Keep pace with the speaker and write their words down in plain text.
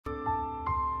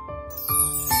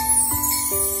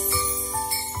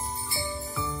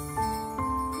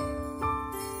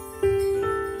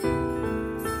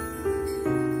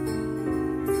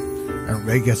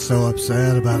Everybody gets so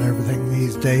upset about everything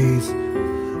these days.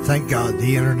 Thank God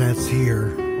the internet's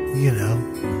here, you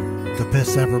know, to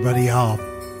piss everybody off.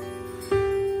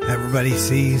 Everybody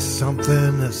sees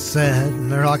something that's said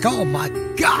and they're like, oh my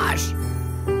gosh!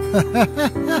 And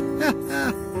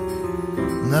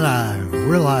then I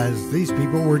realized these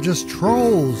people were just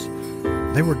trolls.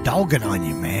 They were dogging on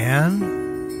you,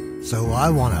 man. So I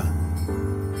want to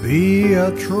be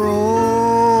a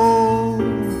troll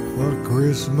for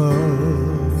Christmas.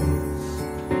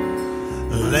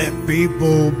 Let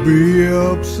people be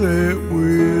upset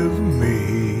with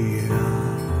me.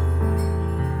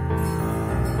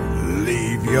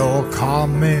 Leave your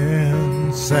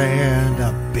comments and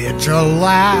a bitch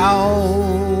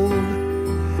aloud.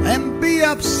 And be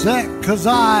upset 'cause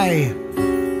I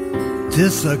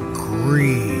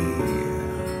disagree.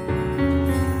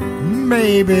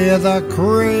 Maybe the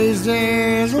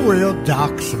crazies will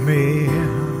dox me.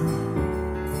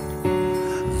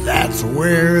 That's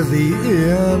where the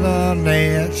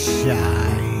internet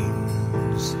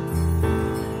shines.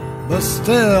 But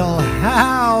still,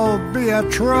 I'll be a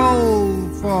troll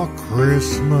for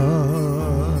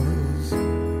Christmas,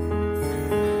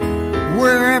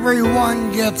 where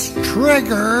everyone gets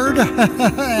triggered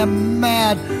and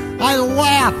mad. I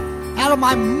laugh out of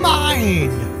my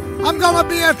mind. I'm gonna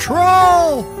be a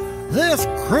troll this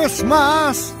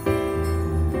Christmas.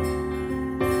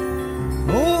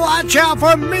 Watch out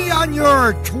for me on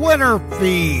your Twitter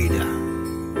feed.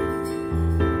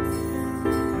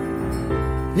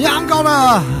 Yeah, I'm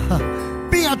gonna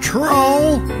be a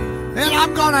troll, and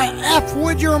I'm gonna F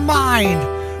with your mind.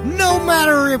 No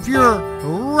matter if you're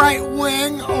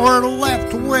right-wing or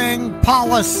left-wing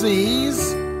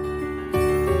policies.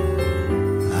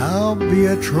 I'll be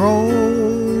a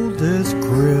troll this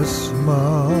Christmas,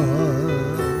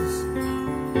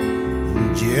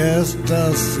 just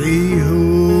to see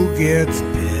who gets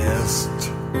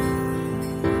pissed.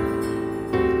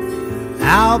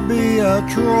 I'll be a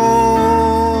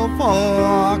troll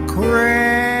for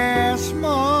Christmas,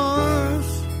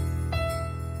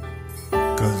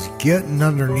 'cause getting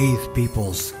underneath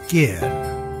people's skin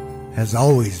has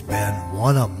always been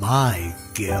one of my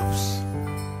gifts.